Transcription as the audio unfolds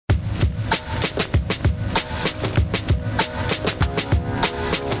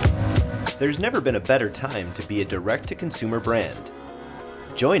There's never been a better time to be a direct-to-consumer brand.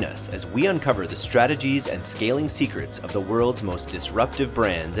 Join us as we uncover the strategies and scaling secrets of the world's most disruptive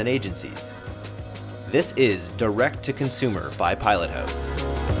brands and agencies. This is Direct to Consumer by Pilot House.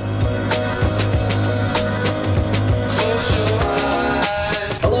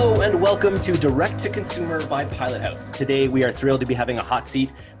 Hello and welcome to Direct to Consumer by Pilot House. Today we are thrilled to be having a hot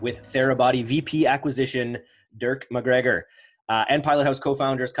seat with Therabody VP Acquisition, Dirk McGregor, and Pilot House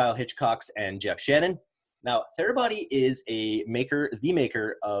co-founders Kyle Hitchcox and Jeff Shannon. Now, Therabody is the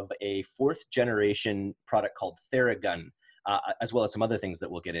maker of a fourth generation product called Theragun, as well as some other things that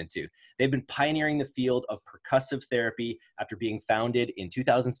we'll get into. They've been pioneering the field of percussive therapy after being founded in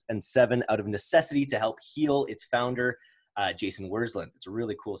 2007 out of necessity to help heal its founder, Jason Wersland. It's a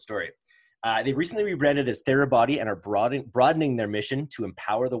really cool story. They've recently rebranded as Therabody and are broadening their mission to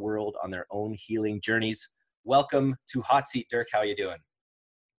empower the world on their own healing journeys. Welcome to Hot Seat, Dirk. How are you doing?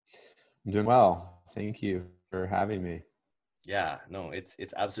 I'm doing well. Thank you for having me. Yeah, no, it's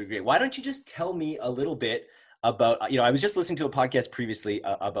absolutely great. Why don't you just tell me a little bit about, I was just listening to a podcast previously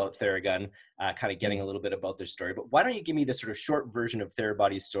about Theragun, kind of getting a little bit about their story, but why don't you give me the sort of short version of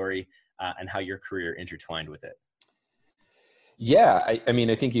Therabody's story and how your career intertwined with it? Yeah, I mean,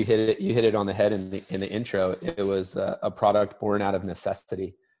 I think you hit it on the head in the intro. It was a product born out of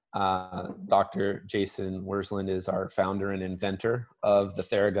necessity. Dr. Jason Wersland is our founder and inventor of the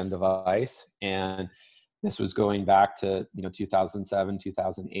Theragun device. And this was going back to, 2007,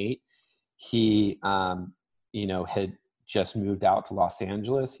 2008. He, had just moved out to Los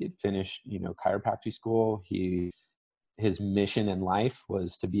Angeles. He had finished, chiropractic school. His mission in life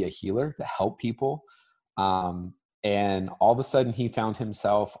was to be a healer, to help people. And all of a sudden he found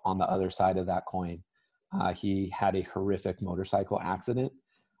himself on the other side of that coin. He had a horrific motorcycle accident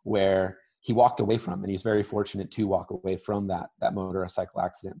where he walked away from, and he's very fortunate to walk away from that motorcycle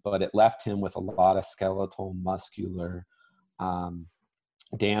accident, but it left him with a lot of skeletal muscular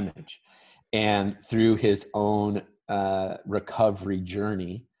damage. And through his own recovery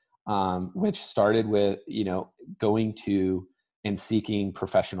journey, which started with, going to and seeking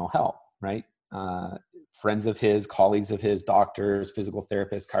professional help, right? Friends of his, colleagues of his, doctors, physical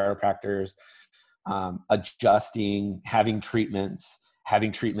therapists, chiropractors, adjusting, having treatments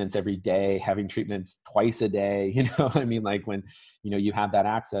every day, having treatments twice a day, like when, you have that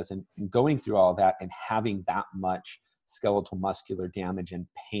access and going through all that and having that much skeletal muscular damage and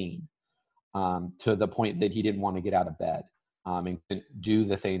pain, to the point that he didn't want to get out of bed, and do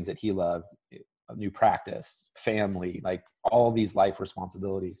the things that he loved, a new practice, family, like all these life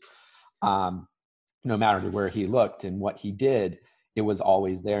responsibilities. No matter where he looked and what he did, it was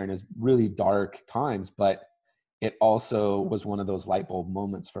always there in his really dark times, but it also was one of those light bulb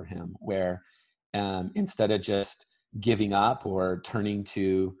moments for him where instead of just giving up or turning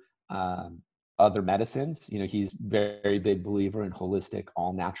to other medicines, he's very big believer in holistic,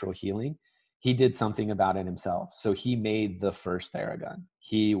 all natural healing. He did something about it himself. So he made the first Theragun.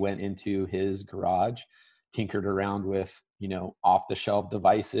 He went into his garage, tinkered around with, off the shelf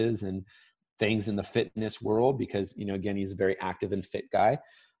devices and things in the fitness world because, again, he's a very active and fit guy.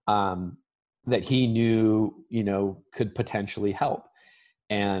 That he knew, could potentially help.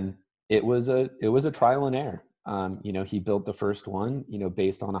 And it was a trial and error. He built the first one,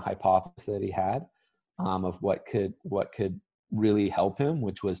 based on a hypothesis that he had, of what could really help him,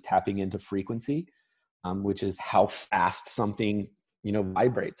 which was tapping into frequency, which is how fast something,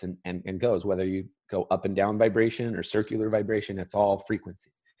 vibrates and goes, whether you go up and down vibration or circular vibration, it's all frequency.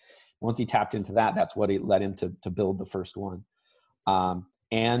 Once he tapped into that, that's what led him to build the first one.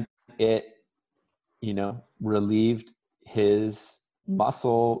 And it, relieved his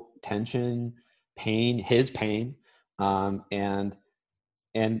muscle tension, his pain. And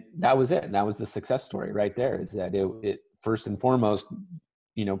that was it. And that was the success story right there, is that it first and foremost,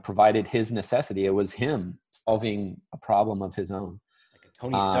 provided his necessity. It was him solving a problem of his own. Like a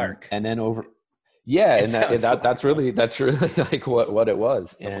Tony Stark. And then that's really like what it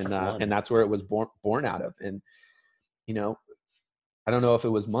was. And that's where it was born out of. And, I don't know if it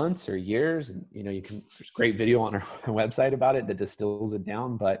was months or years, and there's great video on our website about it that distills it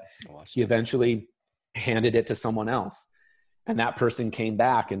down, but he eventually handed it to someone else, and that person came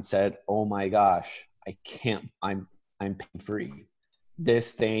back and said, "Oh my gosh, I'm pain free.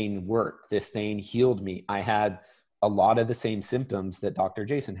 This thing worked. This thing healed me. I had a lot of the same symptoms that Dr.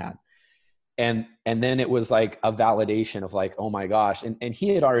 Jason had." And then it was like a validation of like, oh my gosh. And he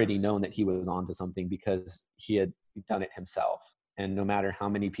had already known that he was onto something because he had done it himself. And no matter how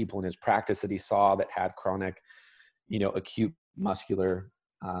many people in his practice that he saw that had chronic, acute muscular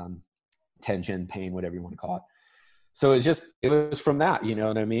tension, pain, whatever you want to call it, So it was from that, you know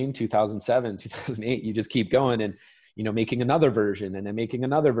what I mean? 2007, 2008, you just keep going and, you know, making another version and then making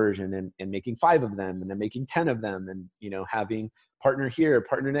another version and making 5 of them and then making 10 of them and, you know, having partner here,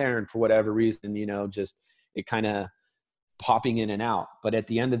 partner there. And for whatever reason, you know, just it kind of popping in and out. But at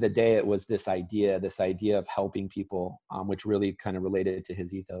the end of the day, it was this idea of helping people, which really kind of related to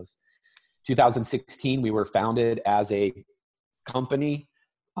his ethos. 2016, we were founded as a company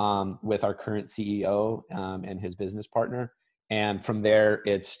with our current CEO and his business partner. And from there,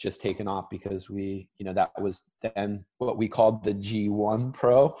 it's just taken off because we, you know, that was then what we called the G1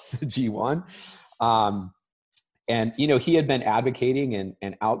 Pro, G1. And, you know, he had been advocating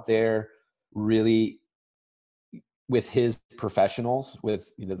and out there really with his professionals,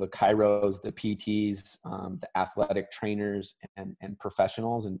 with, you know, the chiros, the PTs, the athletic trainers and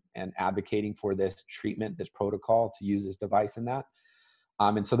professionals and advocating for this treatment, this protocol to use this device in that.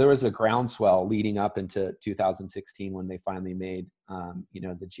 And so there was a groundswell leading up into 2016 when they finally made, you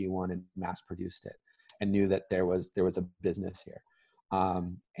know, the G1 and mass produced it and knew that there was a business here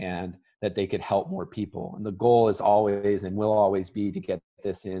and that they could help more people. And the goal is always and will always be to get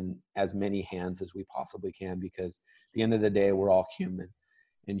this in as many hands as we possibly can, because at the end of the day, we're all human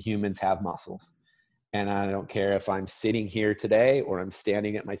and humans have muscles. And I don't care if I'm sitting here today or I'm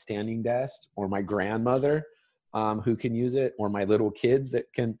standing at my standing desk or my grandmother who can use it, or my little kids that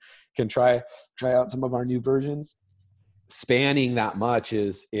can try out some of our new versions. Spanning that much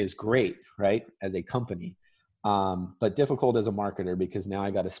is great, right? As a company, but difficult as a marketer because now I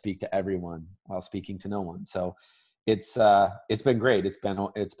got to speak to everyone while speaking to no one. So it's been great. It's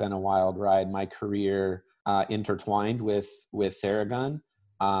been a wild ride. My career intertwined with Theragun.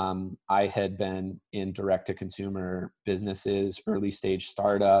 I had been in direct to consumer businesses, early stage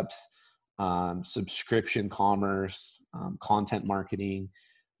startups, subscription commerce, content marketing,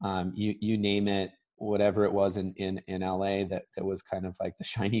 you name it, whatever it was in LA that was kind of like the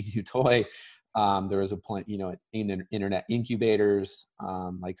shiny new toy. There was a point, you know, in internet incubators,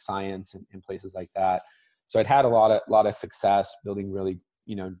 like Science and places like that. So I'd had a lot of success building really,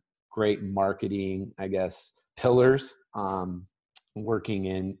 you know, great marketing, I guess, pillars, working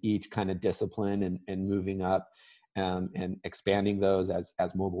in each kind of discipline and moving up. And expanding those as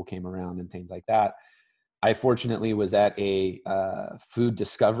mobile came around and things like that. I fortunately was at a food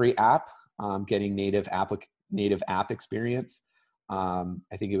discovery app, getting native app experience.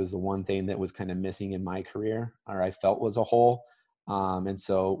 I think it was the one thing that was kind of missing in my career, or I felt was a hole. And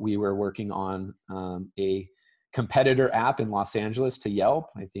so we were working on a competitor app in Los Angeles to Yelp.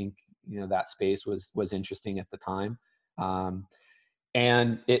 I think, you know, that space was interesting at the time.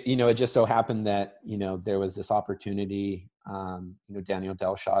 And it, you know, it just so happened that, you know, there was this opportunity, you know, Daniel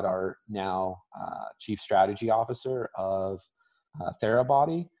Delshad, our now chief strategy officer of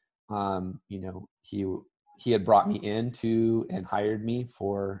Therabody, you know, he had brought me into and hired me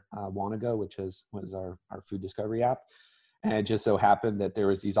for Wannago, which was our food discovery app. And it just so happened that there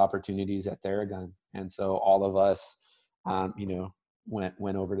was these opportunities at Theragun. And so all of us, you know,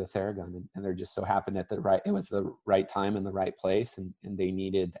 went over to Theragun, and there just so happened it was the right time and the right place, and they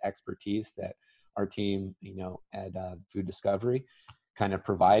needed the expertise that our team, you know, at Food Discovery kind of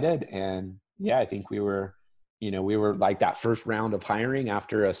provided. And yeah, I think we were like that first round of hiring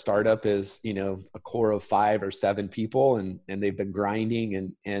after a startup is, you know, a core of 5 or 7 people and they've been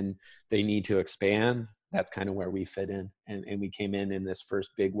grinding and they need to expand. That's kind of where we fit in. And we came in this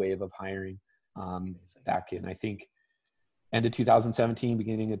first big wave of hiring back in, I think, end of 2017,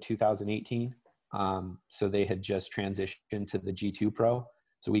 beginning of 2018. So they had just transitioned to the G2 Pro.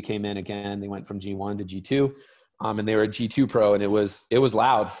 So we came in again, they went from G1 to G2, and they were a G2 Pro, and it was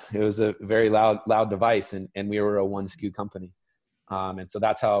loud. It was a very loud device, and we were a 1 SKU company. And so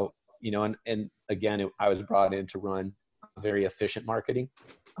that's how, you know, and again, I was brought in to run very efficient marketing.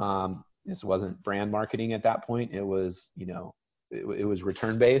 This wasn't brand marketing at that point. It was, you know, it was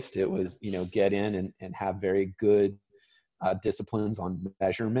return based. It was, you know, get in and have very good disciplines on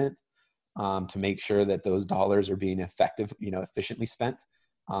measurement to make sure that those dollars are being efficiently spent,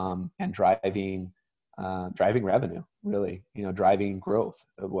 and driving revenue, really, you know, driving growth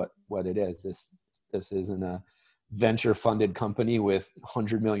of what it is. This isn't a venture funded company with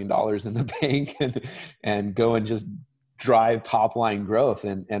 $100 million in the bank and go and just drive top line growth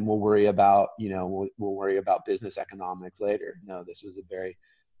and we'll worry about, you know, we'll worry about business economics later. No, this was a very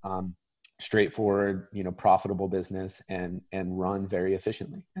straightforward, you know, profitable business and run very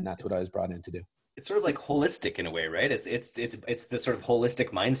efficiently. And that's what I was brought in to do. It's sort of like holistic in a way, right? It's the sort of holistic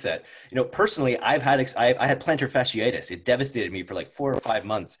mindset. You know, personally, I had plantar fasciitis. It devastated me for like 4 or 5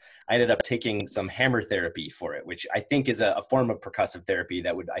 months. I ended up taking some hammer therapy for it, which I think is a form of percussive therapy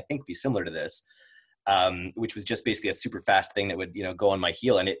that would, I think, be similar to this. which was just basically a super fast thing that would, go on my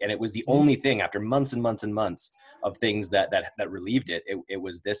heel. And it was the only thing after months and months and months of things that relieved it. It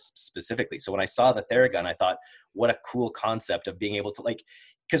was this specifically. So when I saw the Theragun, I thought, what a cool concept of being able to, like,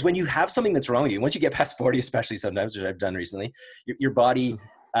 because when you have something that's wrong with you, once you get past 40, especially sometimes, which I've done recently, your body,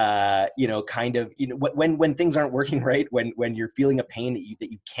 kind of, when things aren't working right, when you're feeling a pain that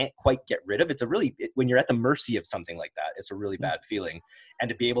you can't quite get rid of, when you're at the mercy of something like that, it's a really bad feeling. And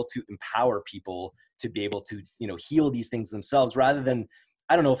to be able to empower people to be able to, heal these things themselves, rather than,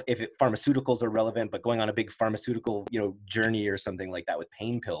 I don't know if pharmaceuticals are relevant, but going on a big pharmaceutical, journey or something like that with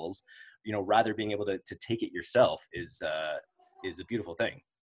pain pills, rather being able to take it yourself is a beautiful thing.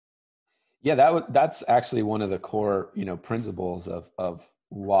 Yeah, that's actually one of the core, principles of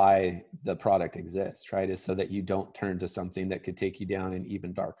why the product exists, right? Is so that you don't turn to something that could take you down an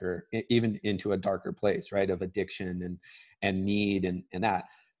even into a darker place, right? Of addiction and need and that.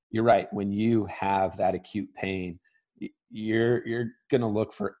 You're right. When you have that acute pain, you're going to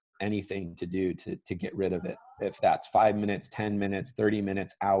look for anything to do to get rid of it. If that's 5 minutes, 10 minutes, 30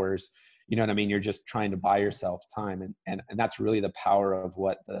 minutes, hours, you know what I mean? You're just trying to buy yourself time. And that's really the power of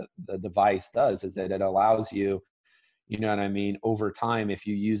what the device does, is that it allows you, you know what I mean, over time, if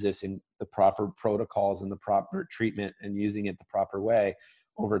you use this in the proper protocols and the proper treatment and using it the proper way,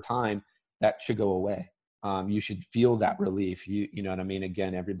 over time, that should go away. You should feel that relief. You know what I mean?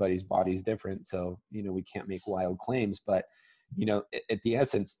 Again, everybody's body's different. So, we can't make wild claims, but, at the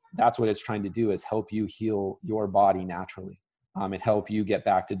essence, that's what it's trying to do, is help you heal your body naturally. And help you get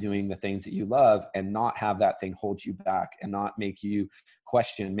back to doing the things that you love, and not have that thing hold you back and not make you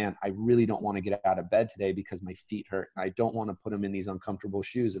question, man, I really don't want to get out of bed today because my feet hurt. I don't want to put them in these uncomfortable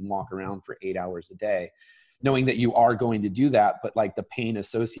shoes and walk around for 8 hours a day, knowing that you are going to do that. But like the pain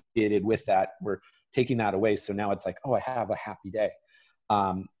associated with that, we're taking that away. So now it's like, oh, I have a happy day.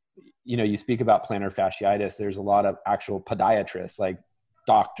 You speak about plantar fasciitis. There's a lot of actual podiatrists, like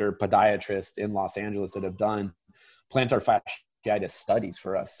doctor podiatrists in Los Angeles, that have done plantar fasciitis studies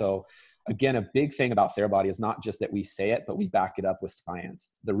for us. So again, a big thing about Therabody is not just that we say it, but we back it up with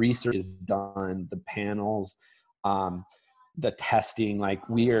science. The research is done, the panels, the testing, like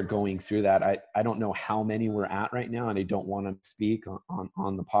we are going through that. I don't know how many we're at right now, and I don't want to speak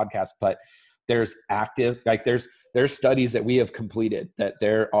on the podcast, but there's there's studies that we have completed, that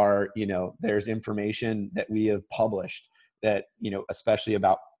there are, there's information that we have published that, especially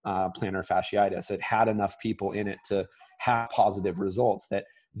about plantar fasciitis, it had enough people in it to have positive results, that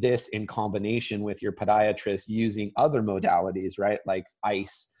this, in combination with your podiatrist using other modalities, right, like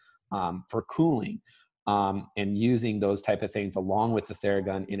ice for cooling, and using those type of things along with the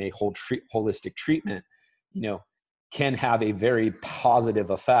Theragun in a holistic treatment, can have a very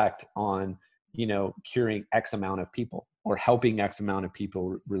positive effect on, curing X amount of people or helping X amount of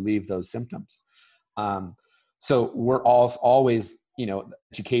people relieve those symptoms. So we're always,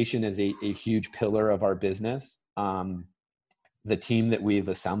 education is a huge pillar of our business. The team that we've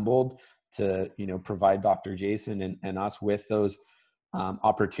assembled to, provide Dr. Jason and us with those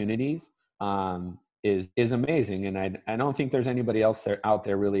opportunities is amazing. And I don't think there's anybody else out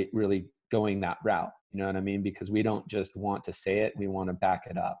there really going that route. You know what I mean? Because we don't just want to say it, we want to back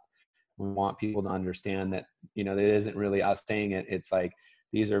it up. We want people to understand that, that it isn't really us saying it. It's like,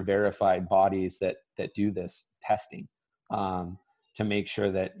 these are verified bodies that do this testing to make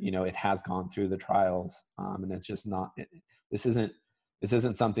sure that, it has gone through the trials. And it's just not, this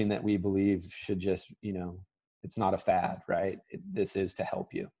isn't something that we believe should just, it's not a fad, right? This is to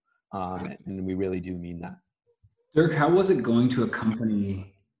help you. And we really do mean that. Dirk, how was it going to a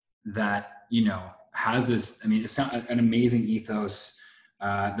company that, has this, it's an amazing ethos.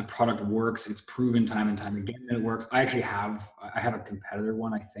 The product works. It's proven time and time again that it works. I have a competitor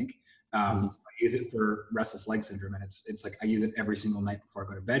one, I think. I use it for restless leg syndrome, and it's like I use it every single night before I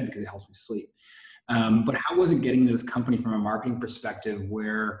go to bed because it helps me sleep. But how was it getting to this company from a marketing perspective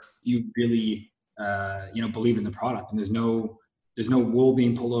where you really, believe in the product, and there's no wool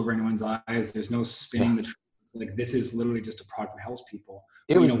being pulled over anyone's eyes. There's no spinning the truth. Like, this is literally just a product that helps people.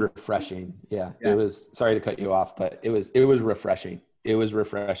 It was refreshing. Yeah. It was, sorry to cut you off, but it was refreshing. It was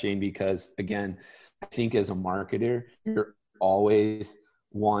refreshing because, again, I think as a marketer, you're always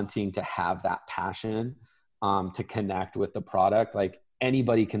wanting to have that passion to connect with the product. Like,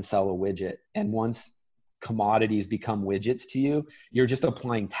 anybody can sell a widget. And once commodities become widgets to you, you're just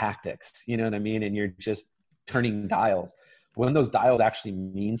applying tactics, you know what I mean? And you're just turning dials. When those dials actually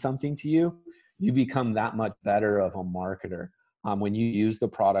mean something to you, you become that much better of a marketer. When you use the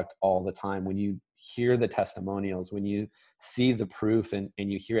product all the time, when you hear the testimonials, when you see the proof and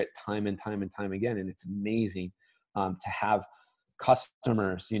you hear it time and time and time again, and it's amazing to have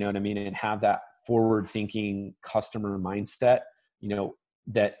customers, you know what I mean, and have that forward thinking customer mindset, you know,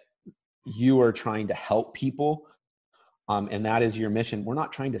 that you are trying to help people. And that is your mission. We're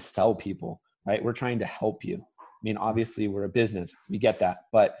not trying to sell people, right? We're trying to help you. I mean, obviously we're a business, we get that.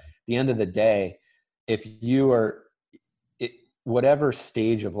 But at the end of the day, if you are, whatever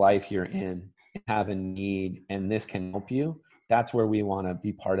stage of life you're in, have a need, and this can help you, that's where we want to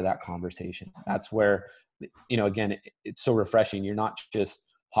be part of that conversation. That's where, you know, again, it's so refreshing. You're not just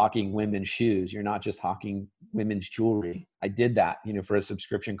hawking women's shoes. You're not just hawking women's jewelry. I did that, you know, for a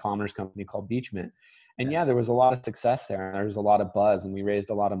subscription commerce company called Beachmint. And yeah, there was a lot of success there, and there was a lot of buzz, and we raised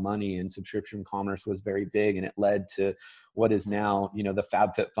a lot of money, and subscription commerce was very big, and it led to what is now, you know, the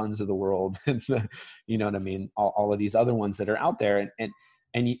FabFitFuns of the world, and the, you know what I mean, all of these other ones that are out there,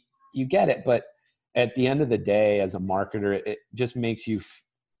 and you get it. But at the end of the day, as a marketer, it just makes you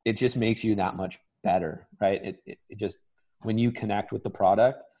that much better, right? It just, when you connect with the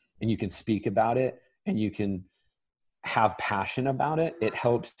product and you can speak about it and you can have passion about it, it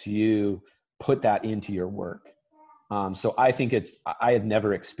helps you put that into your work. So I think I had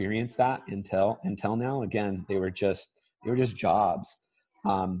never experienced that until now. Again, they were just jobs.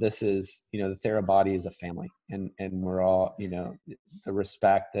 This is, you know, the Therabody is a family, and we're all, you know, the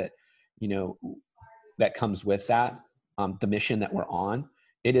respect that, you know, that comes with that, the mission that we're on.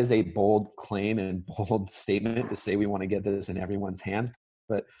 It is a bold claim and bold statement to say we want to get this in everyone's hands.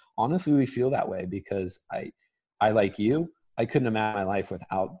 But honestly, we feel that way because I like you, I couldn't imagine my life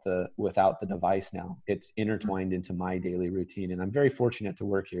without the device now. It's intertwined into my daily routine, and I'm very fortunate to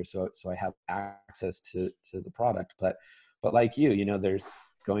work here. So I have access to the product, but like you know, there's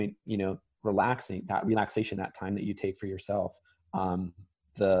going, you know, relaxation, that time that you take for yourself,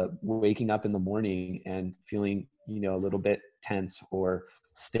 the waking up in the morning and feeling, you know, a little bit tense or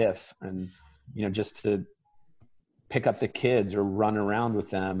stiff, and, you know, just to pick up the kids or run around with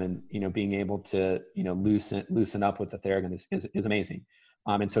them, and, you know, being able to, you know, loosen up with the Theragun is amazing.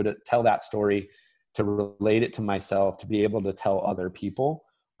 And so to tell that story, to relate it to myself, to be able to tell other people,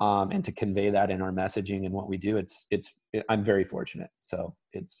 and to convey that in our messaging and what we do, I'm very fortunate. So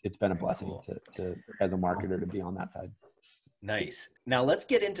it's been a blessing to as a marketer to be on that side. Nice. Now let's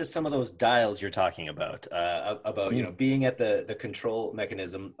get into some of those dials you're talking about, you know, being at the control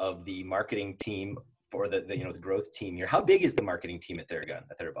mechanism of the marketing team for the you know, the growth team here. How big is the marketing team at Theragun,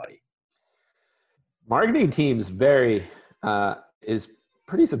 at Therabody? Marketing team is is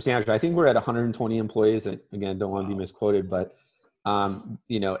pretty substantial. I think we're at 120 employees. Again, don't want to be misquoted, but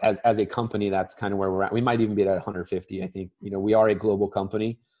you know, as a company, that's kind of where we're at. We might even be at 150. I think, you know, we are a global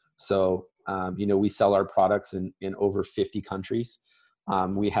company. So, you know, we sell our products in over 50 countries.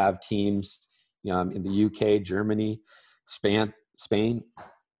 We have teams in the UK, Germany, Spain,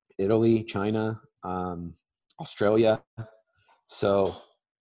 Italy, China, Australia. So,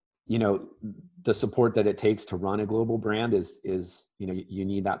 you know, the support that it takes to run a global brand is, you know, you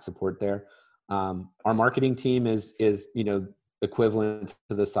need that support there. Our marketing team is, you know, equivalent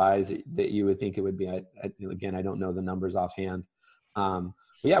to the size that you would think it would be. Again, I don't know the numbers offhand.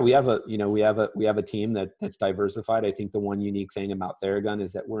 But yeah, we have a team that's diversified. I think the one unique thing about Theragun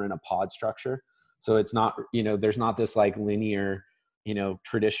is that we're in a pod structure. So it's not, you know, there's not this like linear, you know,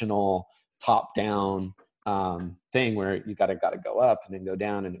 traditional top down thing where you gotta go up and then go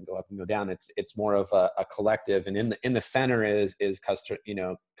down and then go up and go down. It's more of a collective, and in the center is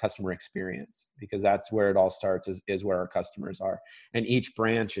customer experience, because that's where it all starts, is where our customers are, and each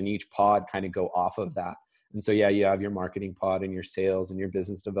branch and each pod kind of go off of that. And so, yeah, you have your marketing pod and your sales and your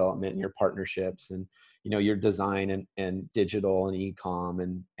business development and your partnerships and, you know, your design and digital and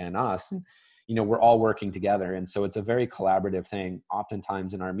e-com and us. And, you know, we're all working together. And so it's a very collaborative thing.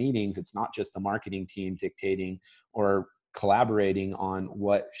 Oftentimes in our meetings, it's not just the marketing team dictating or collaborating on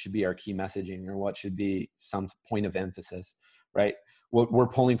what should be our key messaging or what should be some point of emphasis, right? We're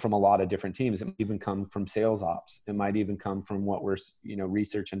pulling from a lot of different teams. It might even come from sales ops. It might even come from what we're, you know,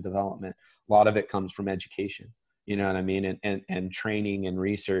 research and development. A lot of it comes from education, you know what I mean? And training and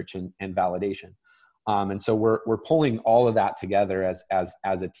research and validation. And so we're pulling all of that together as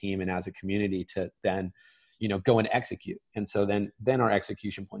a team and as a community to then, you know, go and execute. And so then our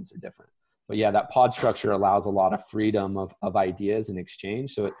execution points are different. But yeah, that pod structure allows a lot of freedom of ideas and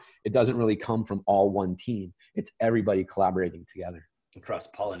exchange. So it doesn't really come from all one team. It's everybody collaborating together.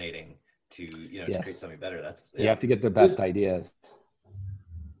 Cross-pollinating to, you know, Yes. to create something better. You have to get the best ideas.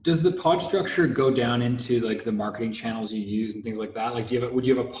 Does the pod structure go down into like the marketing channels you use and things like that? Like, would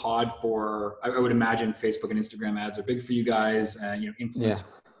you have a pod for, I would imagine Facebook and Instagram ads are big for you guys, you know, influencers,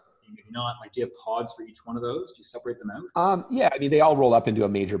 maybe not. Like, do you have pods for each one of those? Do you separate them out? Yeah, I mean, they all roll up into a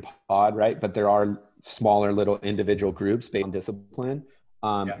major pod, right? But there are smaller little individual groups based on discipline.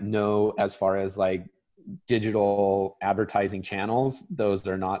 No, as far as like digital advertising channels, those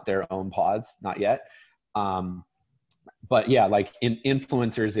are not their own pods, not yet. But yeah, like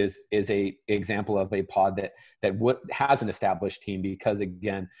influencers is a example of a pod that has an established team, because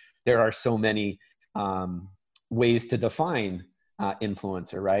again, there are so many ways to define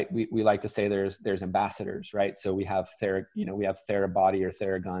influencer, right? We like to say there's ambassadors, right? So we have Therabody or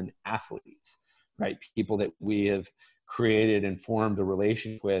Theragun athletes, right? People that we have created and formed a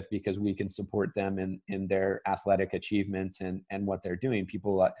relationship with because we can support them in their athletic achievements and what they're doing.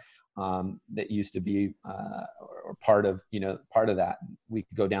 People that used to be or part of that. We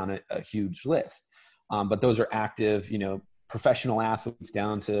could go down a huge list, but those are active, professional athletes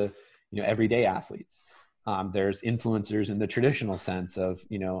down to everyday athletes. There's influencers in the traditional sense of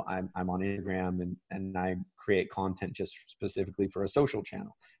I'm on Instagram and I create content just specifically for a social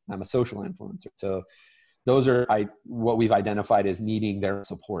channel. I'm a social influencer. So those are what we've identified as needing their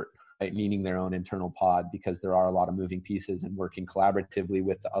support, right? Needing their own internal pod, because there are a lot of moving pieces, and working collaboratively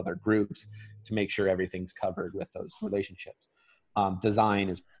with the other groups to make sure everything's covered with those relationships. Design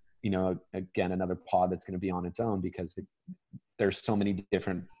is, again, another pod that's going to be on its own, because there's so many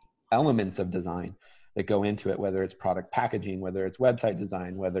different elements of design that go into it, whether it's product packaging, whether it's website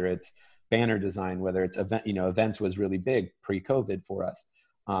design, whether it's banner design, whether it's events was really big pre-COVID for us.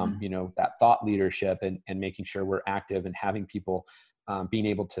 That thought leadership and making sure we're active and having people being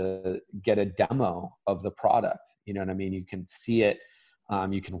able to get a demo of the product. You know what I mean? You can see it,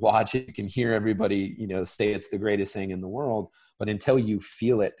 you can watch it, you can hear everybody, say it's the greatest thing in the world, but until you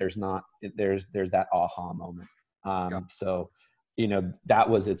feel it, there's that aha moment. So, that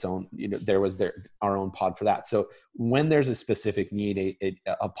was its own, our own pod for that. So when there's a specific need,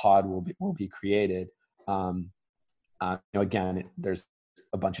 a pod will be created. Again, there's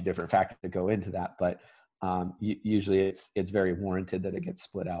a bunch of different factors that go into that, but usually it's very warranted that it gets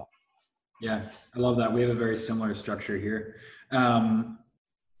split out. Yeah, I love that. We have a very similar structure here. You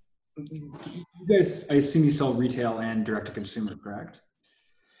guys, I assume you sell retail and direct to consumer, correct?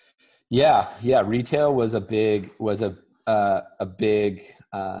 Yeah. Retail was a big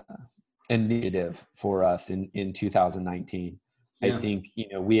initiative for us in 2019. Yeah. I think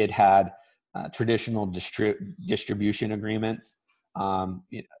we had traditional distribution agreements.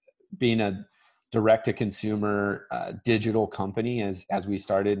 Being a direct to consumer digital company as we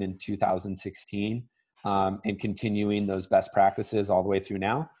started in 2016, and continuing those best practices all the way through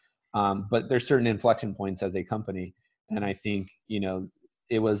now. But there's certain inflection points as a company, and I think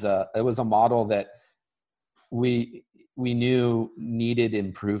it was a model that we knew needed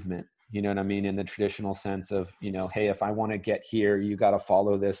improvement. You know what I mean? In the traditional sense of, hey, if I want to get here, you got to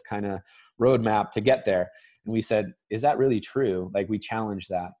follow this kind of roadmap to get there. And we said, is that really true? Like, we challenged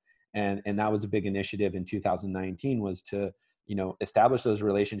that. And that was a big initiative in 2019, was to, establish those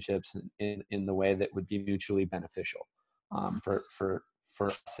relationships in the way that would be mutually beneficial for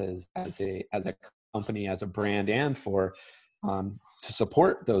us as a company, as a brand, and for to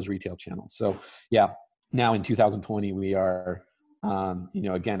support those retail channels. So yeah, now in 2020, we are,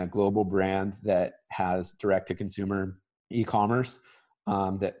 again, a global brand that has direct to consumer e-commerce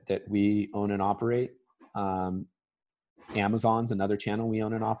that we own and operate. Amazon's another channel we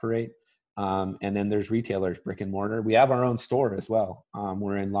own and operate. And then there's retailers, brick and mortar. We have our own store as well.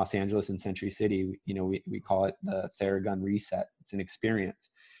 We're in Los Angeles and Century City. We call it the Theragun Reset. It's an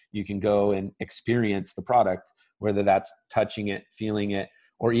experience. You can go and experience the product, whether that's touching it, feeling it,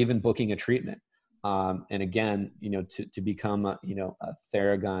 or even booking a treatment. And again, to become a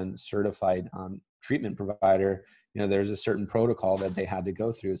Theragun certified treatment provider, there's a certain protocol that they had to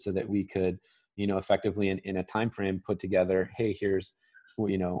go through so that we could, effectively in a time frame put together, hey, here's,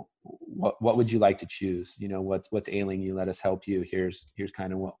 what would you like to choose? What's ailing you? Let us help you. Here's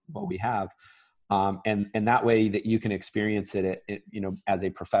kind of what we have. And that way that you can experience it, as a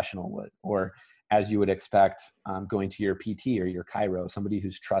professional would, or as you would expect, going to your PT or your chiro, somebody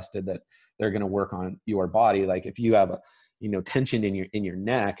who's trusted that they're going to work on your body. Like if you have a, tension in your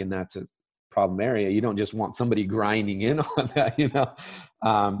neck, and that's a problem area, you don't just want somebody grinding in on that,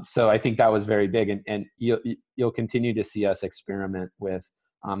 so I think that was very big, and you'll continue to see us experiment with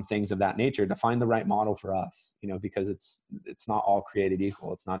things of that nature to find the right model for us, because it's not all created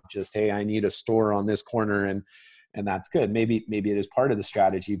equal. It's not just, hey, I need a store on this corner and that's good. Maybe it is part of the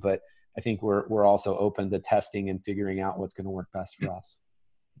strategy, but I think we're also open to testing and figuring out what's going to work best for us.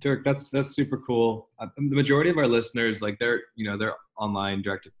 Dirk, that's super cool. The majority of our listeners, like they're online,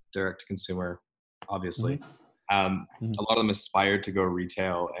 direct to consumer, obviously. Mm-hmm. A lot of them aspire to go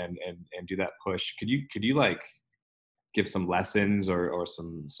retail and do that push. Could you like give some lessons or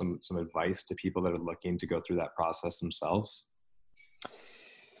some advice to people that are looking to go through that process themselves?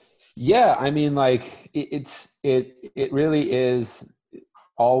 Yeah, I mean, like it really is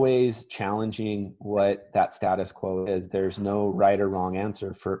always challenging what that status quo is. There's no right or wrong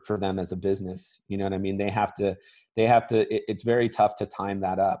answer for them as a business. You know what I mean? It's very tough to time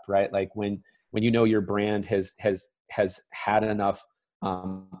that up, right? Like when you know your brand has had enough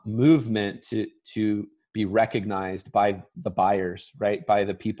movement to be recognized by the buyers, right? By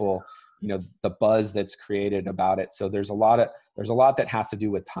the people, you know, the buzz that's created about it. So there's a lot that has to do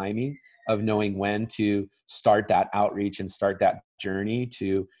with timing, of knowing when to start that outreach and start that journey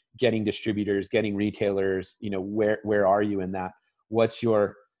to getting distributors, getting retailers. You know, where are you in that? What's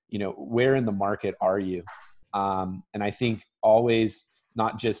your, you know, where in the market are you? And I think always,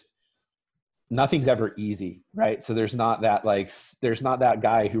 not just, nothing's ever easy, right? So there's not that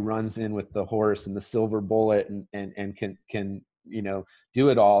guy who runs in with the horse and the silver bullet and can, you know, do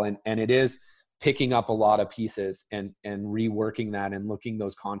it all. And it is picking up a lot of pieces and reworking that and looking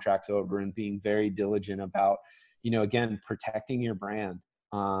those contracts over and being very diligent about, you know, again, protecting your brand.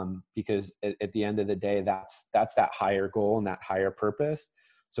 Because at the end of the day, that's that higher goal and that higher purpose.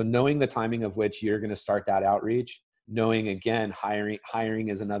 So knowing the timing of which you're going to start that outreach, knowing, again, hiring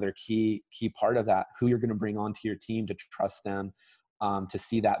is another key part of that. Who you're going to bring onto your team to trust them, to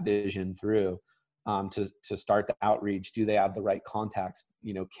see that vision through, to start the outreach. Do they have the right contacts?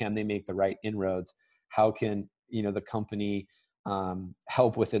 You know, can they make the right inroads? How can, you know, the company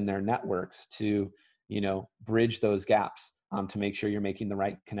help within their networks to, you know, bridge those gaps, to make sure you're making the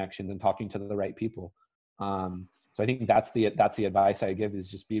right connections and talking to the right people. So I think that's the advice I give,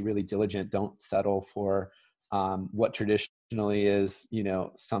 is just be really diligent. Don't settle for what traditionally is, you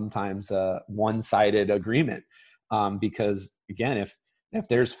know, sometimes a one-sided agreement. Because again, if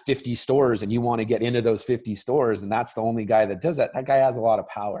there's 50 stores and you want to get into those 50 stores and that's the only guy that does that guy has a lot of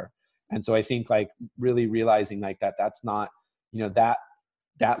power. And so I think, like, really realizing like that's not, you know,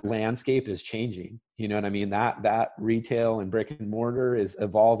 that landscape is changing. You know what I mean? That retail and brick and mortar is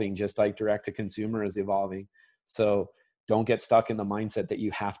evolving, just like direct to consumer is evolving. So don't get stuck in the mindset that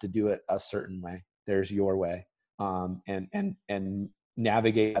you have to do it a certain way. There's your way, and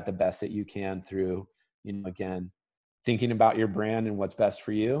navigate at the best that you can through, you know, again, thinking about your brand and what's best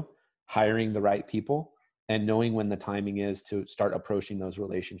for you, hiring the right people, and knowing when the timing is to start approaching those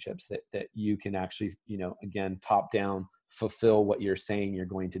relationships that you can actually, you know, again, top down, fulfill what you're saying you're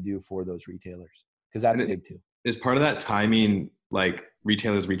going to do for those retailers, because that's big too. Is part of that timing like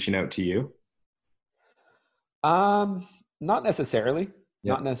retailers reaching out to you? Not necessarily.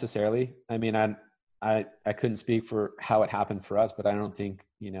 Yep. Not necessarily. I mean, I couldn't speak for how it happened for us, but I don't think,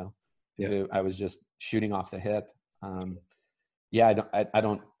 you know, I was just shooting off the hip. Yeah, I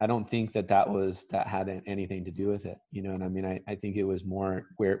don't think that had anything to do with it. You know what I mean? I think it was more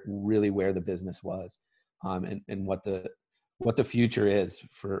where the business was, and what the future is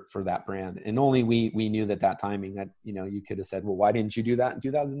for that brand. And only we knew that timing, that, you know, you could have said, well, why didn't you do that in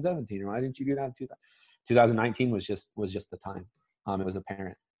 2017? Or why didn't you do that in 2019 was just the time. It was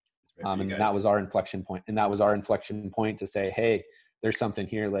apparent. And that was our inflection point. And that was our inflection point to say, hey, there's something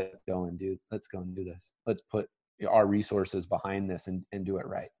here. Let's go and do this. Let's put our resources behind this and do it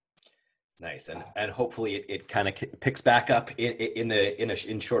right. Nice. And hopefully it kind of picks back up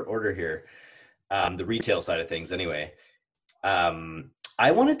in short order here. The retail side of things anyway. I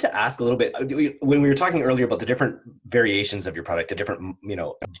wanted to ask a little bit, when we were talking earlier about the different variations of your product, the different, you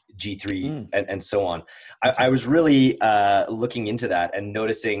know, G3 and so on. I was really looking into that and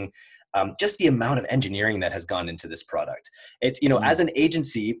noticing just the amount of engineering that has gone into this product. It's, you know, as an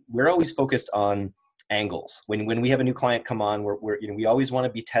agency, we're always focused on angles. When we have a new client come on, we're you know, we always want to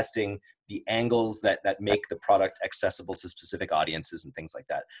be testing the angles that make the product accessible to specific audiences and things like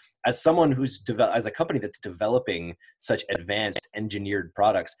that. As someone as a company that's developing such advanced engineered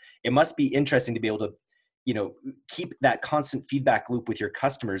products, it must be interesting to be able to, you know, keep that constant feedback loop with your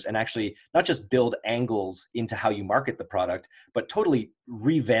customers and actually not just build angles into how you market the product, but totally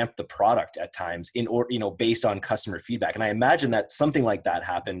revamp the product at times you know, based on customer feedback. And I imagine that something like that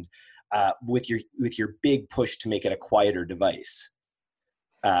happened with your big push to make it a quieter device.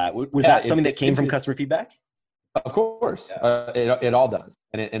 Was that something that came from customer feedback? Of course, it all does,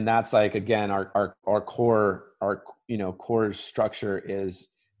 and that's like, again, our core structure is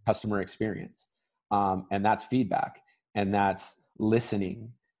customer experience, and that's feedback, and that's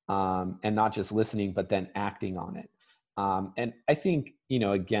listening, and not just listening, but then acting on it. And I think, you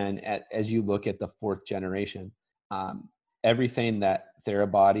know, again, as you look at the fourth generation, everything that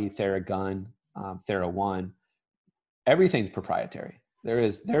Therabody, Theragun, TheraOne, everything's proprietary. There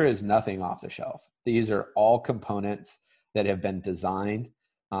is nothing off the shelf. These are all components that have been designed,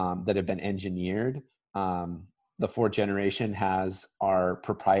 that have been engineered, that the fourth generation has our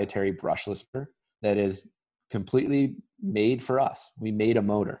proprietary brushless motor that is completely made for us. We made a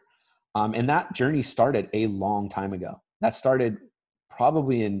motor. And that journey started a long time ago. That started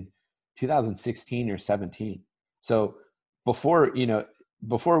probably in 2016 or 17. So before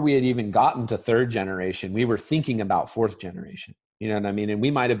we had even gotten to third generation, we were thinking about fourth generation. You know what I mean? And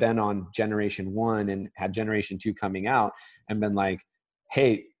we might've been on generation 1 and had generation 2 coming out and been like,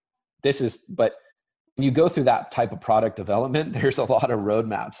 hey, but when you go through that type of product development, there's a lot of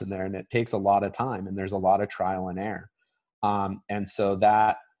roadmaps in there, and it takes a lot of time, and there's a lot of trial and error. And so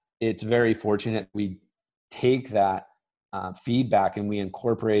that it's very fortunate we take that feedback and we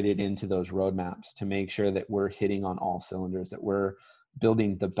incorporate it into those roadmaps to make sure that we're hitting on all cylinders, that we're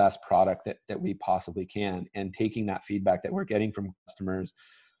building the best product that we possibly can, and taking that feedback that we're getting from customers,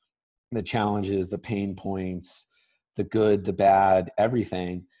 the challenges, the pain points, the good, the bad,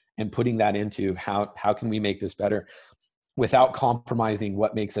 everything, and putting that into how can we make this better without compromising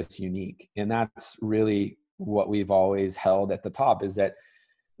what makes us unique. And that's really what we've always held at the top, is that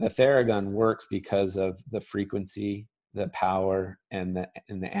the Theragun works because of the frequency, the power, and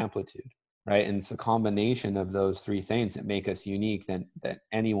the amplitude, right? And it's the combination of those three things that make us unique than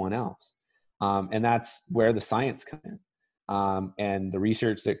anyone else. And that's where the science comes in. And the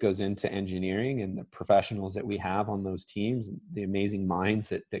research that goes into engineering, and the professionals that we have on those teams, and the amazing minds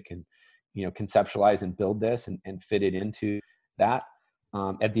that can, conceptualize and build this and fit it into that.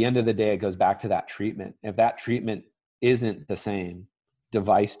 At the end of the day, it goes back to that treatment. If that treatment isn't the same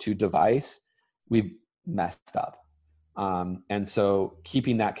device to device, we've messed up. And so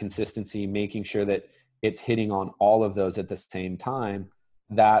keeping that consistency, making sure that it's hitting on all of those at the same time,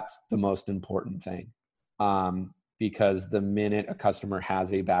 that's the most important thing. Because the minute a customer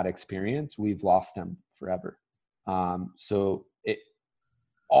has a bad experience, we've lost them forever. So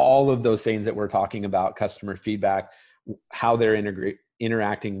all of those things that we're talking about, customer feedback, how they're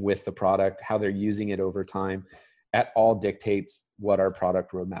interacting with the product, how they're using it over time, that all dictates what our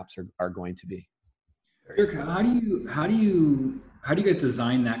product roadmaps are going to be. Dirk, how do you guys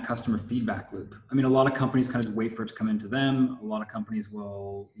design that customer feedback loop? I mean, a lot of companies kind of just wait for it to come into them. A lot of companies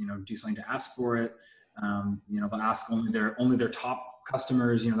will, do something to ask for it. They'll ask only their top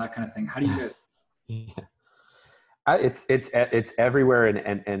customers, that kind of thing. How do you guys? Yeah. It's everywhere,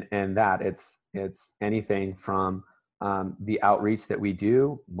 and that it's anything from the outreach that we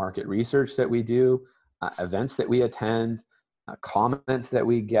do, market research that we do, events that we attend, comments that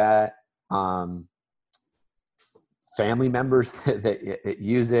we get, family members that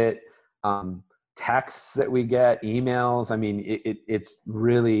use it, texts that we get, emails. I mean, it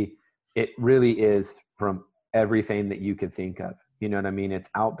really is from everything that you could think of. You know what I mean? It's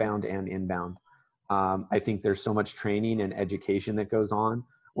outbound and inbound. I think there's so much training and education that goes on.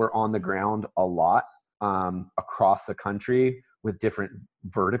 We're on the ground a lot across the country with different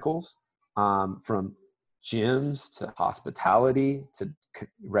verticals, from gyms to hospitality to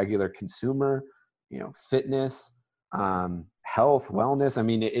regular consumer, fitness, health, wellness. I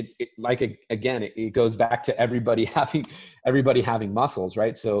mean, it goes back to everybody having muscles,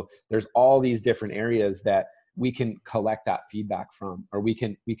 right? So there's all these different areas that we can collect that feedback from, or we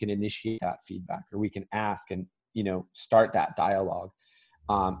can initiate that feedback, or we can ask and, start that dialogue.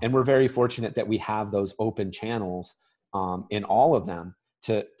 And we're very fortunate that we have those open channels in all of them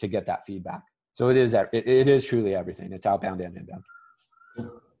to get that feedback. So it is truly everything. It's outbound and inbound.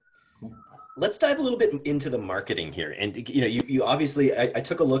 Let's dive a little bit into the marketing here. And, you obviously, I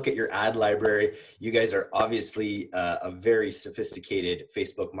took a look at your ad library. You guys are obviously a very sophisticated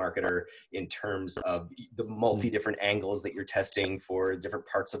Facebook marketer in terms of the multi-different angles that you're testing for different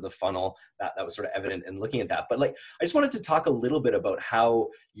parts of the funnel. That was sort of evident in looking at that. But I just wanted to talk a little bit about how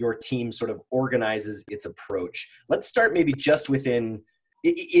your team sort of organizes its approach. Let's start maybe just within.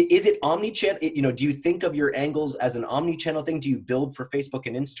 Is it omni-channel? Do you think of your angles as an omni-channel thing? Do you build for Facebook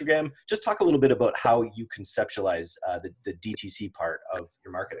and Instagram? Just talk a little bit about how you conceptualize the DTC part of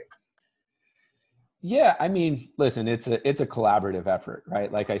your marketing. Yeah, I mean, listen, it's a collaborative effort,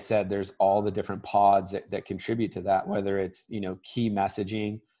 right? Like I said, there's all the different pods that contribute to that, whether it's, key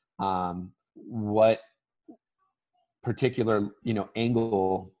messaging, what particular,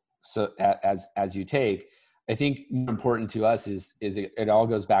 angle as you take. I think more important to us is it all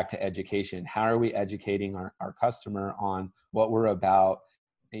goes back to education. How are we educating our customer on what we're about?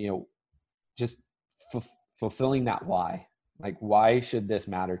 Just fulfilling that why. Like, why should this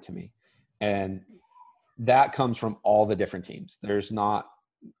matter to me? And that comes from all the different teams. There's not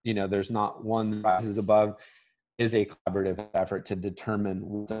one that rises above. Is a collaborative effort to determine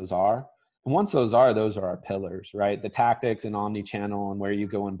what those are. And once those are our pillars, right? The tactics and omni-channel and where you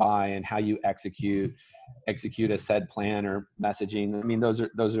go and buy and how you execute a said plan or messaging. I mean, those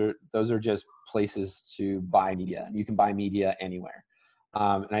are just places to buy media. You can buy media anywhere.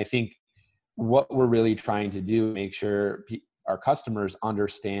 And I think what we're really trying to do, make sure our customers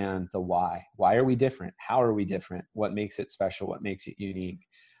understand the why. Why are we different? How are we different? What makes it special? What makes it unique?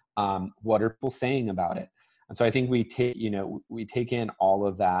 What are people saying about it? And so I think we take in all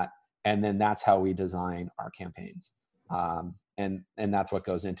of that, and then that's how we design our campaigns. And that's what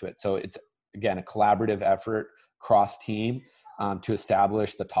goes into it. So it's, again, a collaborative effort cross team to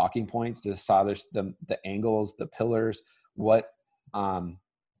establish the talking points, to establish the angles, the pillars, what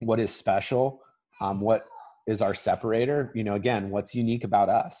is special, what is our separator, again, what's unique about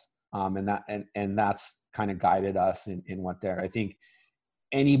us. And that's kind of guided us in what there. I think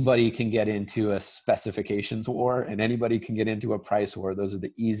anybody can get into a specifications war, and anybody can get into a price war. Those are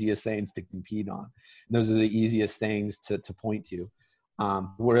the easiest things to compete on. And those are the easiest things to point to.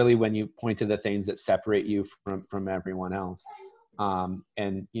 Really, when you point to the things that separate you from everyone else.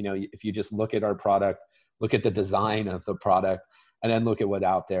 And, if you just look at our product, look at the design of the product, and then look at what's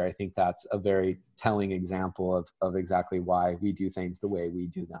out there, I think that's a very telling example of exactly why we do things the way we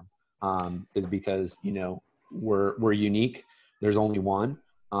do them, is because, we're unique. There's only one,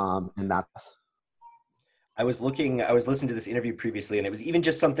 and that's. I was listening to this interview previously, and it was even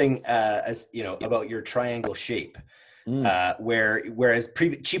just something about your triangle shape, whereas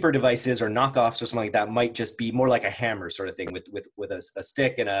cheaper devices or knockoffs or something like that might just be more like a hammer sort of thing with a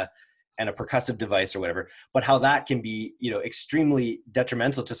stick and a percussive device or whatever. But how that can be, extremely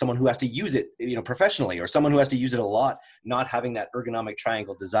detrimental to someone who has to use it, professionally, or someone who has to use it a lot. Not having that ergonomic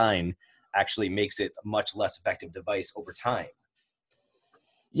triangle design actually makes it a much less effective device over time.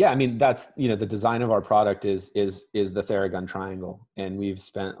 Yeah, I mean, that's, the design of our product is the Theragun triangle. And we've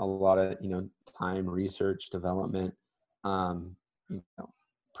spent a lot of, time, research, development,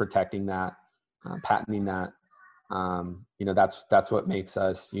 protecting that, patenting that. That's what makes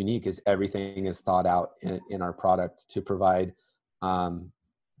us unique, is everything is thought out in our product to provide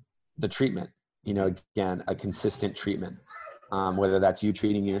the treatment, again, a consistent treatment, whether that's you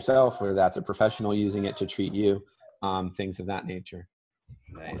treating yourself, whether that's a professional using it to treat you, things of that nature.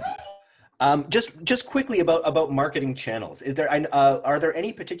 Nice. Just quickly about marketing channels. Are there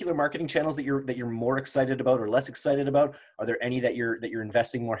any particular marketing channels that you're more excited about or less excited about? Are there any that you're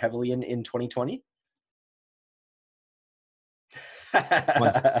investing more heavily in 2020?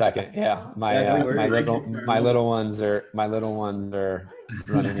 1 second. Yeah. My little ones are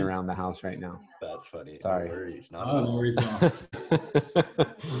running around the house right now. That's funny. Sorry. No worries. No worries at all.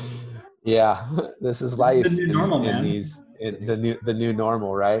 Yeah, this is life. The new normal, man. The new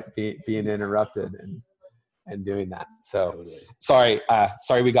normal, right? Being interrupted and doing that. So totally.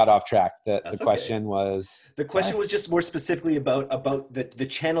 Sorry we got off track. The question okay. was. The question was just more specifically about the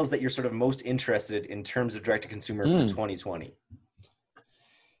channels that you're sort of most interested in terms of direct to consumer for 2020.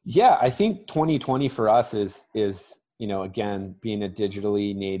 Yeah, I think 2020 for us is again, being a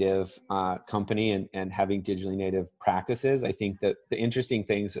digitally native company and having digitally native practices. I think that the interesting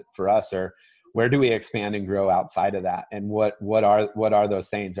things for us are, where do we expand and grow outside of that? And what are those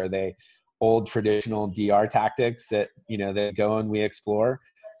things? Are they old traditional DR tactics that, that go and we explore,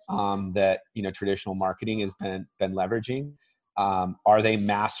 that, traditional marketing has been leveraging? Are they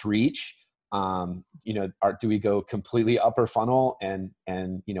mass reach? Do we go completely upper funnel and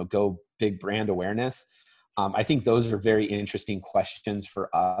go big brand awareness? I think those are very interesting questions for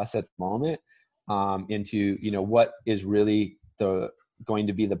us at the moment, into, what is really going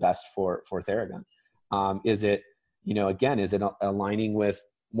to be the best for Theragun. Is it, again, is it aligning with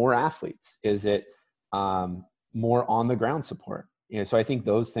more athletes? Is it more on the ground support? So I think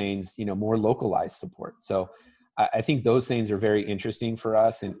those things, more localized support. So I think those things are very interesting for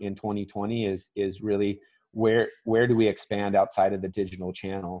us in 2020 is really where do we expand outside of the digital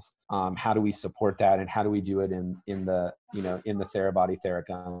channels? How do we support that? And how do we do it in the Therabody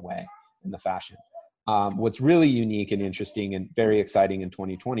Theragun way, in the fashion? What's really unique and interesting and very exciting in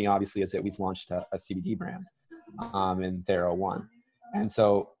 2020, obviously, is that we've launched a CBD brand in TheraOne. And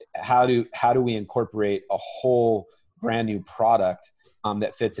so how do we incorporate a whole brand new product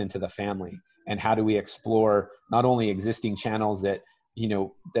that fits into the family? And how do we explore not only existing channels that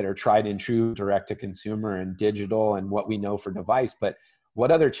are tried and true, direct to consumer and digital and what we know for device, but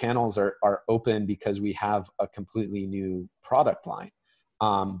what other channels are open because we have a completely new product line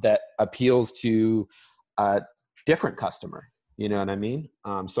that appeals to a different customer. You know what I mean?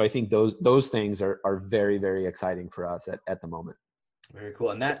 So I think those things are very, very exciting for us at the moment. Very cool.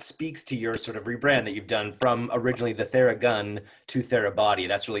 And that speaks to your sort of rebrand that you've done from originally the TheraGun to TheraBody.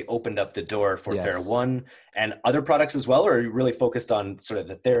 That's really opened up the door for Yes. TheraOne and other products as well, or are you really focused on sort of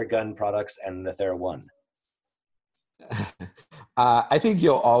the TheraGun products and the TheraOne? I think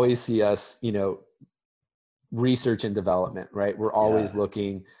you'll always see us, research and development, right? We're always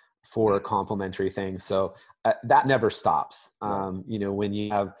looking for complementary things. So that never stops. When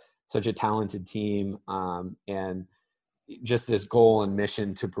you have such a talented team and just this goal and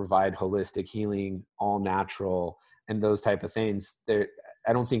mission to provide holistic healing, all natural, and those type of things,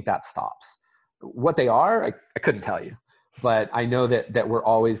 I don't think that stops. What they are, I couldn't tell you, but I know that we're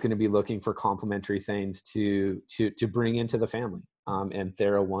always going to be looking for complementary things to bring into the family. And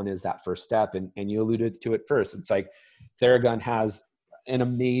TheraOne is that first step. And you alluded to it first. It's like TheraGun has an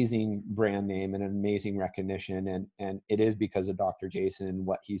amazing brand name and an amazing recognition. And it is because of Dr. Jason and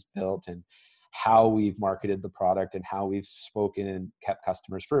what he's built and how we've marketed the product and how we've spoken and kept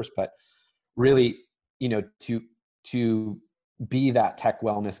customers first. But really, to be that tech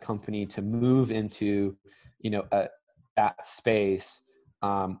wellness company, to move into, that space,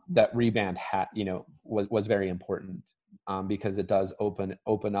 that rebrand was very important, because it does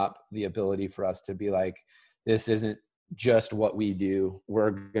open up the ability for us to be like, this isn't just what we do. We're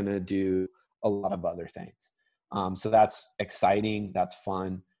going to do a lot of other things. So that's exciting. That's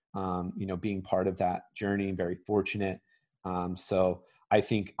fun. Being part of that journey, very fortunate. So I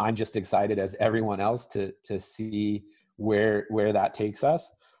think I'm just excited as everyone else to see where that takes us.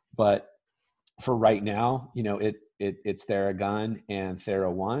 But for right now, it's TheraGun and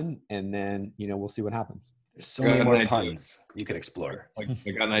TheraOne, and then, we'll see what happens. There's so many more puns you could explore. I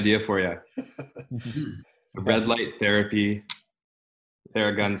got an idea for you. The red light therapy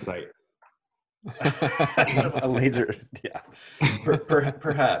TheraGun site. A laser, yeah,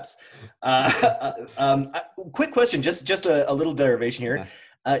 perhaps. Quick question, just a little derivation here.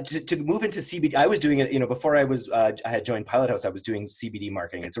 To move into CBD, I was doing it, before I had joined Pilot House, I was doing CBD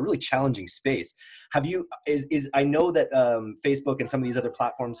marketing. It's a really challenging space. I know that Facebook and some of these other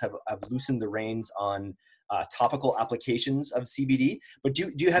platforms have loosened the reins on topical applications of CBD, but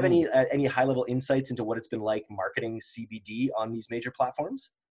do you have any high level insights into what it's been like marketing CBD on these major platforms?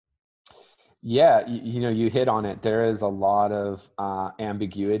 Yeah, you hit on it. There is a lot of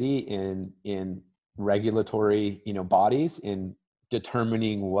ambiguity in regulatory, bodies in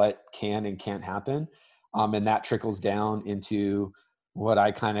determining what can and can't happen, and that trickles down into what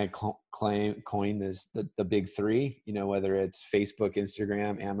I kind of coined as the big three. Whether it's Facebook,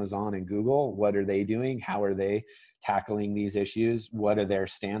 Instagram, Amazon, and Google. What are they doing? How are they tackling these issues? What are their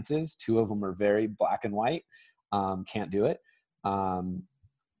stances? Two of them are very black and white. Can't do it.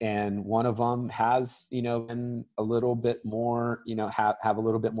 And one of them has, been a little bit more, have a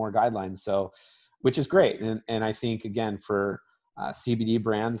little bit more guidelines. So, which is great. And I think, again, for CBD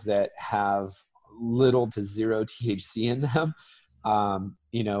brands that have little to zero THC in them,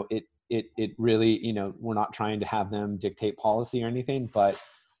 it really, we're not trying to have them dictate policy or anything, but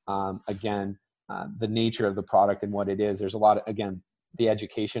again, the nature of the product and what it is, there's a lot of, again, the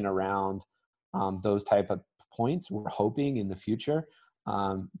education around those type of points. We're hoping in the future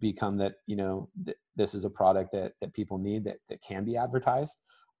become that, this is a product that people need that can be advertised.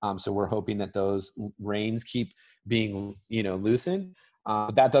 So we're hoping that those reins keep being, loosened.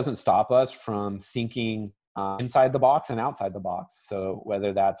 But that doesn't stop us from thinking inside the box and outside the box. So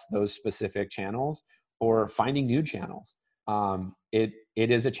whether that's those specific channels or finding new channels, it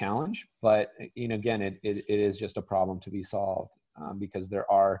is a challenge, but again, it is just a problem to be solved, because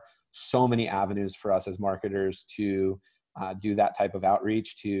there are so many avenues for us as marketers to do that type of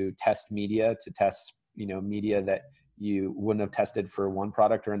outreach, to test media, to test, media that you wouldn't have tested for one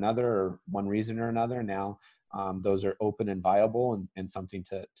product or another, or one reason or another. Now, those are open and viable and something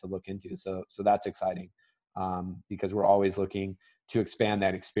to look into. So that's exciting, because we're always looking to expand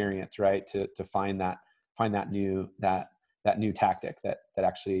that experience, right? To find that new tactic that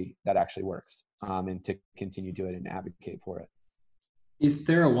actually works, and to continue to do it and advocate for it. Is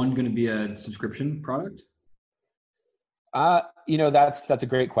TheraOne going to be a subscription product? That's a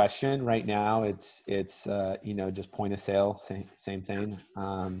great question. Right now it's just point of sale, same thing.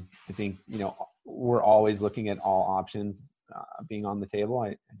 I think, we're always looking at all options being on the table.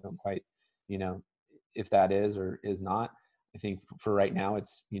 I don't quite, if that is or is not. I think for right now it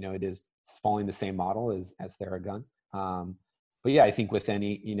is following the same model as TheraGun. But yeah, I think with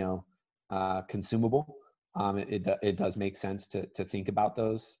any, consumable, it does make sense to think about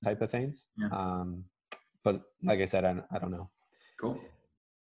those type of things. Yeah. But like I said, I don't know. Cool.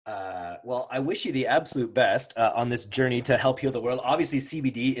 Well, I wish you the absolute best on this journey to help heal the world. Obviously,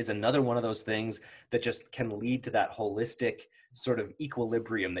 CBD is another one of those things that just can lead to that holistic sort of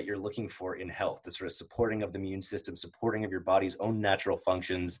equilibrium that you're looking for in health, the sort of supporting of the immune system, supporting of your body's own natural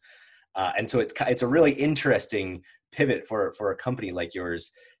functions. And so it's a really interesting pivot for a company like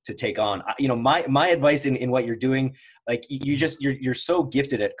yours to take on. You know, my advice in what you're doing, like you're so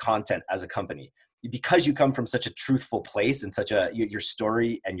gifted at content as a company, because you come from such a truthful place and such your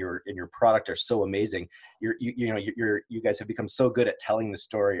story and your product are so amazing. You guys have become so good at telling the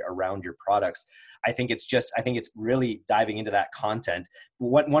story around your products. I think it's really diving into that content.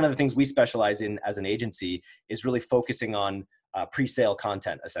 One of the things we specialize in as an agency is really focusing on pre-sale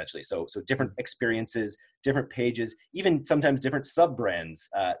content, essentially. So different experiences, different pages, even sometimes different sub-brands,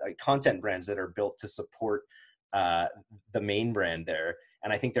 content brands that are built to support the main brand there.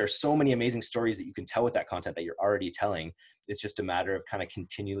 And I think there are so many amazing stories that you can tell with that content that you're already telling. It's just a matter of kind of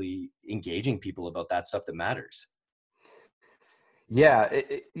continually engaging people about that stuff that matters. Yeah,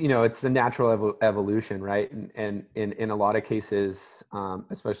 it's the natural evolution, right? And in a lot of cases,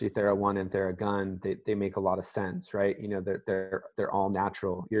 especially TheraOne and TheraGun, they make a lot of sense, right? You know, they're all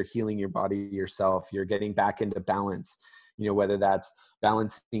natural. You're healing your body yourself. You're getting back into balance. You know, whether that's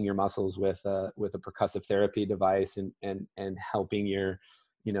balancing your muscles with a percussive therapy device and helping your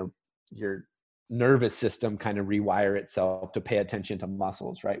nervous system kind of rewire itself to pay attention to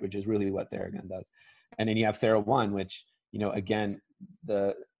muscles, right? Which is really what TheraGun does. And then you have TheraOne, which, again,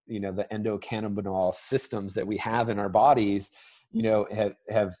 the endocannabinol systems that we have in our bodies,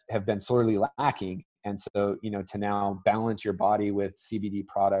 have been sorely lacking. And so, to now balance your body with CBD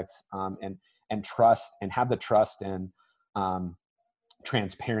products, and trust, and have the trust and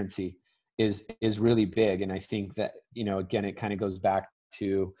transparency is really big. And I think that, again, it kind of goes back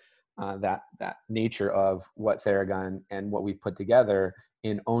to that nature of what TheraGun and what we've put together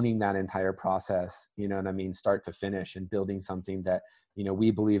in owning that entire process, start to finish, and building something that,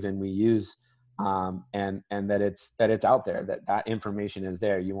 we believe in, we use, and that it's out there, that information is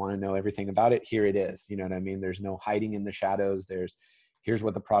there. You want to know everything about it, here it is. You know what I mean? There's no hiding in the shadows. Here's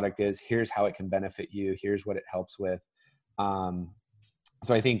what the product is. Here's how it can benefit you. Here's what it helps with.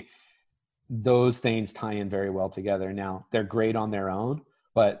 So I think those things tie in very well together. Now, they're great on their own,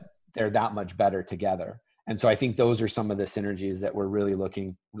 but they're that much better together. And so I think those are some of the synergies that we're really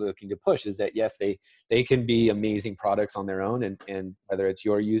looking to push, is that, yes, they can be amazing products on their own, and whether it's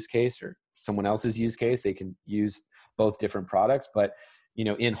your use case or someone else's use case, they can use both different products, but,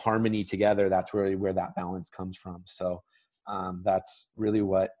 in harmony together, that's really where that balance comes from. So that's really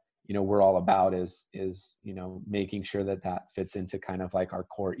what, we're all about is, making sure that fits into kind of like our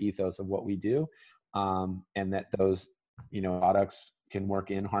core ethos of what we do. And that those, products can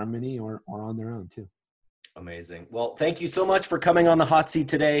work in harmony or on their own too. Amazing. Well, thank you so much for coming on the hot seat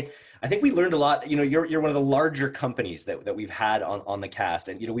today. I think we learned a lot. You're one of the larger companies that we've had on the cast.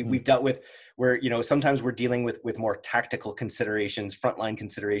 And, we've dealt with where, sometimes we're dealing with more tactical considerations, frontline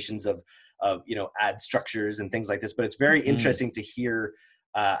considerations of ad structures and things like this. But it's very interesting to hear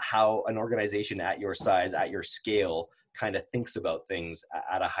how an organization at your size, at your scale, kind of thinks about things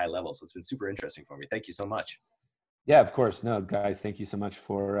at a high level. So it's been super interesting for me. Thank you so much. Yeah, of course. No, guys, thank you so much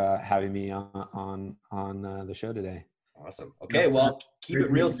for having me on the show today. Awesome. Okay, well, keep it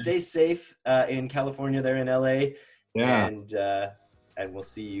real. Stay safe in California, there in LA. Yeah. And we'll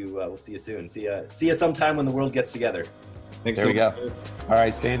see you. We'll see you soon. See you sometime when the world gets together. Thanks. There we go. All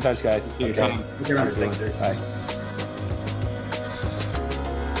right, stay in touch, guys. Okay. Cheers. Thanks, sir. Bye.